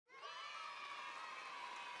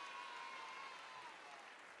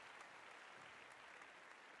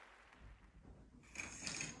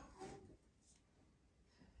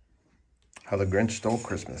How the Grinch Stole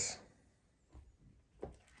Christmas.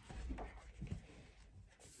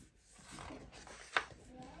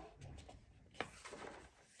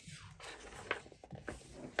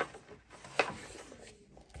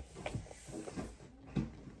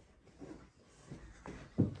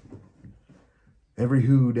 Every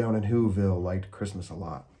Who down in Whoville liked Christmas a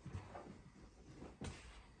lot.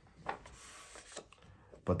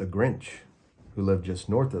 But the Grinch, who lived just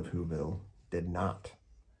north of Whoville, did not.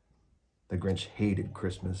 The Grinch hated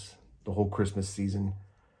Christmas, the whole Christmas season.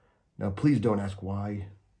 Now, please don't ask why.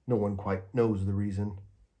 No one quite knows the reason.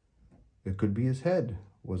 It could be his head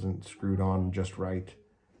wasn't screwed on just right.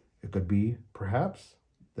 It could be, perhaps,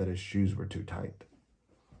 that his shoes were too tight.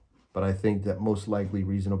 But I think that most likely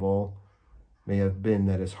reason of all may have been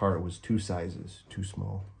that his heart was 2 sizes too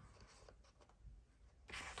small.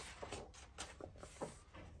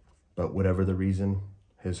 But whatever the reason,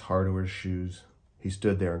 his heart or his shoes, he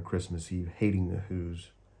stood there on Christmas Eve, hating the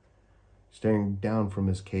Whos, staring down from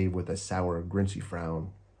his cave with a sour, Grinchy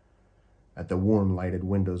frown at the warm, lighted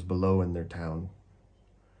windows below in their town.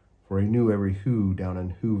 For he knew every Who down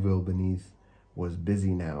in Whoville beneath was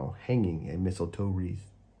busy now, hanging a mistletoe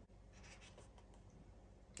wreath.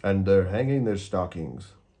 And they're hanging their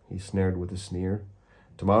stockings, he snared with a sneer.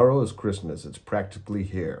 Tomorrow is Christmas, it's practically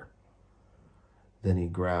here. Then he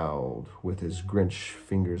growled, with his Grinch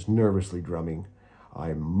fingers nervously drumming,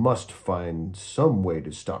 I must find some way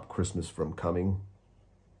to stop Christmas from coming.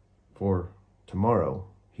 For tomorrow,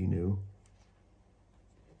 he knew,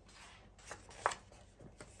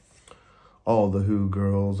 all the Who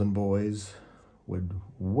girls and boys would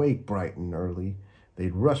wake bright and early.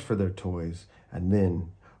 They'd rush for their toys, and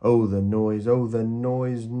then, oh, the noise,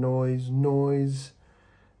 noise.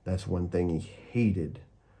 That's one thing he hated.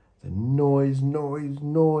 The noise.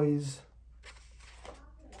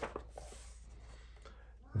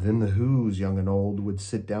 Then the Whos, young and old, would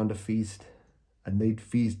sit down to feast, and they'd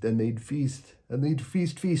feast, and they'd feast, and they'd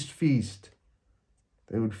feast.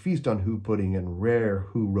 They would feast on Who pudding and rare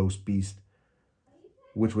Who roast beast,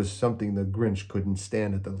 which was something the Grinch couldn't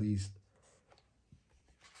stand at the least.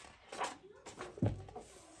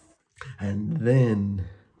 And then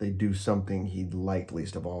they'd do something he'd like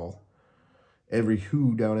least of all. Every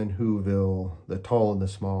Who down in Whoville, the tall and the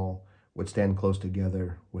small, would stand close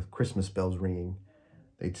together with Christmas bells ringing.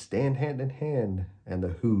 They'd stand hand in hand, and the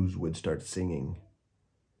Whos would start singing.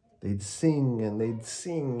 They'd sing, and they'd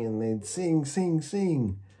sing, and they'd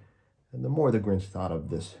sing. And the more the Grinch thought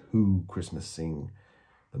of this Who Christmas sing,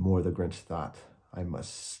 the more the Grinch thought, I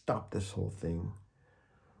must stop this whole thing.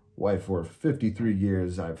 Why, for 53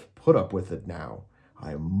 years I've put up with it now.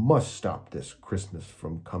 I must stop this Christmas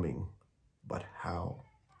from coming. But how?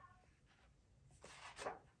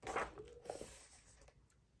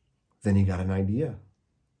 Then he got an idea.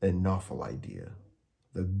 An awful idea.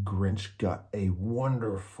 The Grinch got a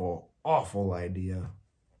wonderful, awful idea.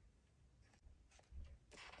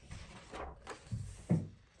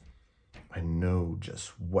 I know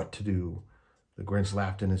just what to do. The Grinch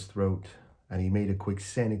laughed in his throat, and he made a quick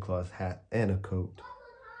Santa Claus hat and a coat.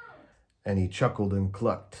 And he chuckled and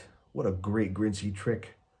clucked. What a great Grinchy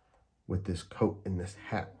trick. With this coat and this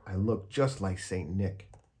hat, I look just like Saint Nick.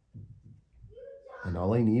 And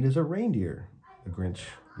all I need is a reindeer. The Grinch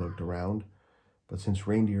looked around, but since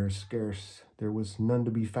reindeer are scarce, there was none to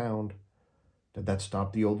be found. Did that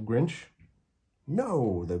stop the old Grinch?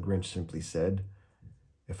 No, the Grinch simply said.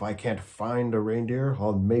 If I can't find a reindeer,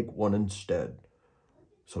 I'll make one instead.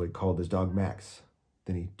 So he called his dog Max.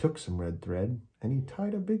 Then he took some red thread, and he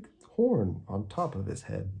tied a big horn on top of his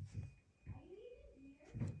head.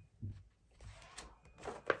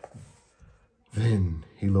 Then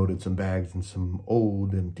he loaded some bags and some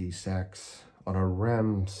old empty sacks on a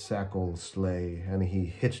ramshackle sleigh, and he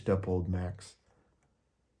hitched up old Max.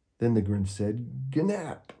 Then the Grinch said,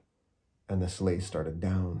 "Gnap!" And the sleigh started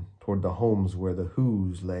down toward the homes where the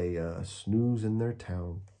Whos lay snooze in their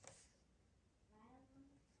town.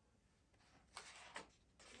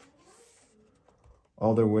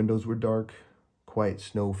 All their windows were dark, quiet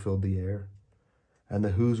snow filled the air, and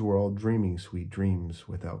the Whos were all dreaming sweet dreams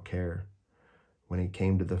without care. When he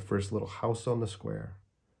came to the first little house on the square.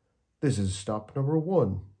 This is stop number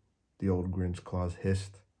 1, the old Grinch Claus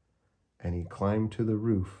hissed, and he climbed to the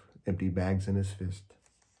roof, empty bags in his fist.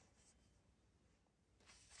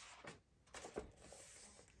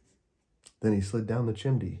 Then he slid down the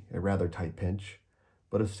chimney, a rather tight pinch,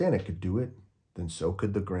 but if Santa could do it, then so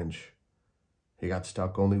could the Grinch. He got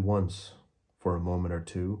stuck only once, for a moment or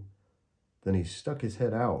two, then he stuck his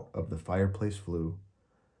head out of the fireplace flue,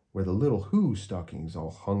 where the little Who stockings all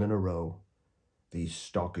hung in a row. These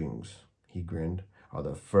stockings, he grinned, are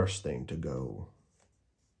the first thing to go.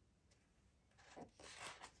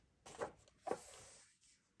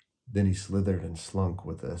 Then he slithered and slunk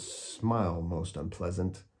with a smile most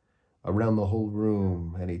unpleasant around the whole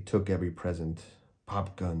room, and he took every present,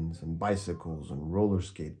 pop guns and bicycles and roller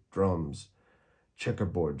skate drums,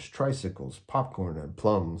 checkerboards, tricycles, popcorn and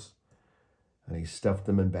plums, and he stuffed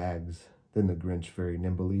them in bags. Then the Grinch very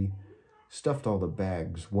nimbly stuffed all the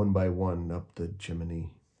bags one by one up the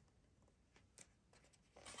chimney.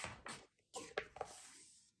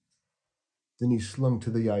 Then he slunk to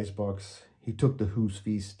the icebox. He took the Who's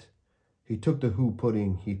feast. He took the Who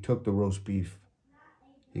pudding. He took the roast beef.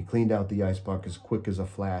 He cleaned out the icebox as quick as a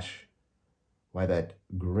flash. Why, that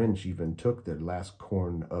Grinch even took the last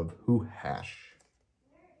corn of Who hash.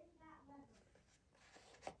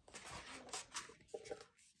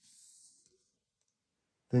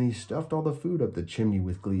 Then he stuffed all the food up the chimney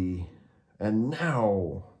with glee. And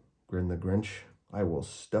now, grinned the Grinch, I will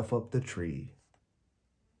stuff up the tree.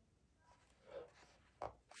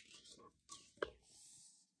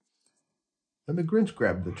 And the Grinch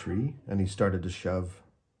grabbed the tree, and he started to shove,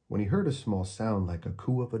 when he heard a small sound like a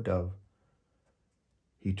coo of a dove.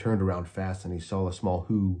 He turned around fast, and he saw a small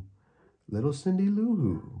Who, little Cindy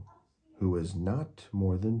Lou who was not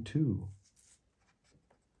more than 2.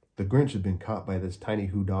 The Grinch had been caught by this tiny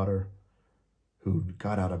Who daughter, who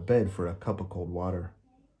got out of bed for a cup of cold water.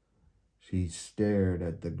 She stared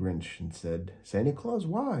at the Grinch and said, "Santa Claus,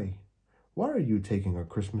 why? Why are you taking our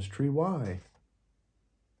Christmas tree? Why?"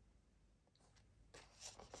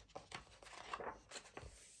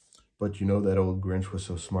 But you know that old Grinch was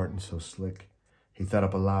so smart and so slick. He thought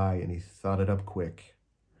up a lie, and he thought it up quick.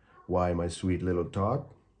 "Why, my sweet little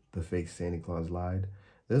tot," the fake Santa Claus lied,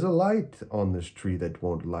 "there's a light on this tree that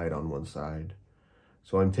won't light on one side.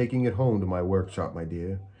 So I'm taking it home to my workshop, my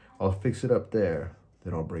dear. I'll fix it up there,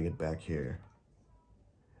 then I'll bring it back here."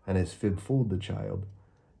 And his fib fooled the child.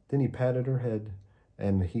 Then he patted her head,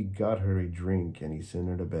 and he got her a drink, and he sent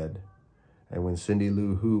her to bed. And when Cindy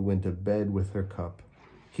Lou Who went to bed with her cup,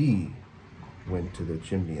 he went to the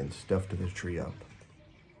chimney and stuffed the tree up.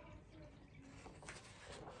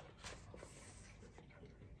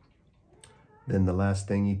 Then the last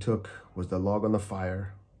thing he took was the log on the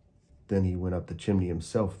fire. Then he went up the chimney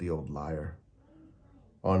himself, the old liar.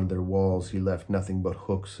 On their walls he left nothing but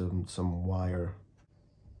hooks and some wire.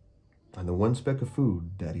 And the one speck of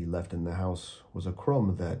food that he left in the house was a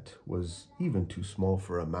crumb that was even too small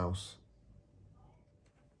for a mouse.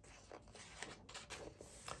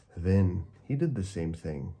 Then he did the same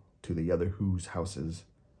thing to the other Who's houses,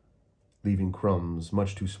 leaving crumbs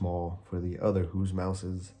much too small for the other Who's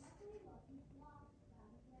mouses.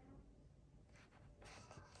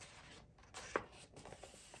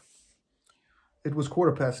 It was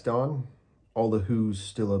 1/4 dawn, all the Who's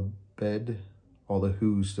still abed, all the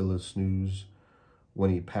Who's still a snooze, when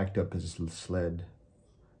he packed up his sled.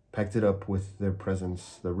 Packed it up with their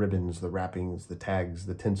presents, the ribbons, the wrappings, the tags,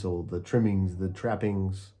 the tinsel, the trimmings, the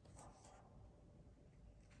trappings.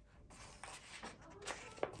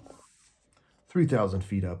 3,000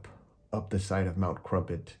 feet up the side of Mount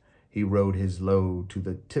Crumpet, he rode his load to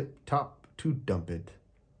the tip-top to dump it.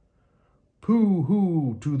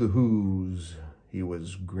 "Pooh-hoo to the Who's," he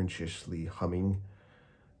was grinchishly humming.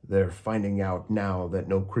 "They're finding out now that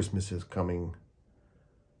no Christmas is coming.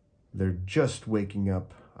 They're just waking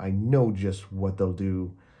up. I know just what they'll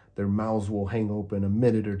do. Their mouths will hang open a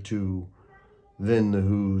minute or two. Then the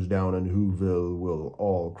Who's down in Whoville will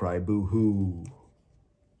all cry boo-hoo."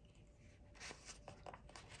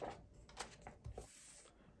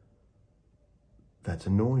 "That's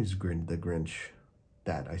a noise," grinned the Grinch,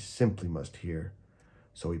 "that I simply must hear."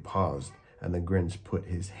 So he paused, and the Grinch put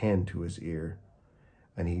his hand to his ear,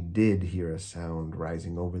 and he did hear a sound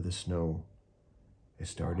rising over the snow. It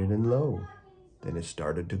started in low, then it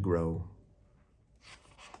started to grow.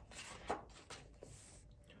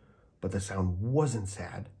 But the sound wasn't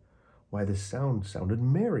sad. Why, the sound sounded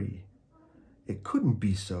merry. It couldn't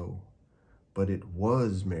be so, but it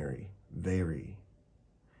was merry, very.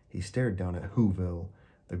 He stared down at Whoville.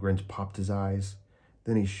 The Grinch popped his eyes.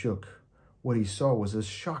 Then he shook. What he saw was a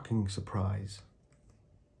shocking surprise.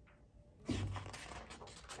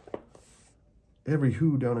 Every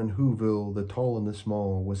Who down in Whoville, the tall and the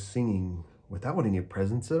small, was singing without any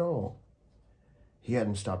presents at all. He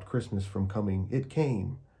hadn't stopped Christmas from coming. It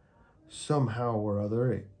came. Somehow or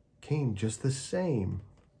other, it came just the same.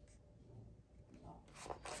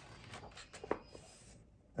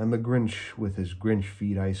 And the Grinch, with his Grinch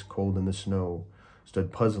feet ice cold in the snow,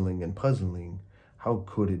 stood puzzling and puzzling. How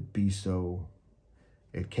could it be so?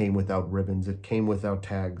 It came without ribbons. It came without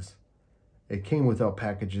tags. It came without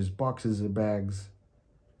packages, boxes, and bags.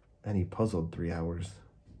 and he puzzled 3 hours,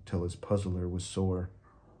 till his puzzler was sore.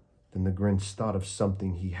 Then the Grinch thought of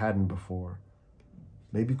something he hadn't before.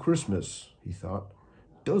 Maybe Christmas, he thought,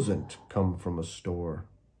 doesn't come from a store.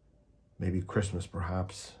 Maybe Christmas,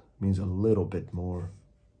 perhaps, means a little bit more.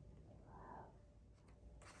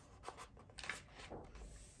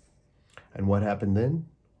 And what happened then?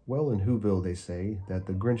 Well, in Whoville they say that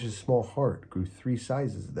the Grinch's small heart grew 3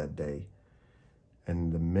 sizes that day.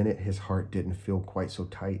 And the minute his heart didn't feel quite so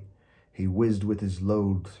tight, he whizzed with his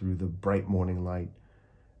load through the bright morning light.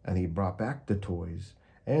 And he brought back the toys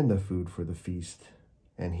and the food for the feast.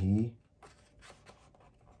 And he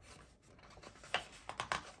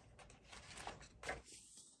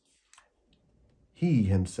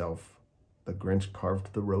himself, the Grinch,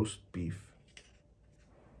 carved the roast beef.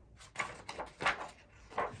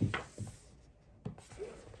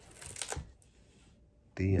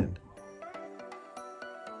 The end.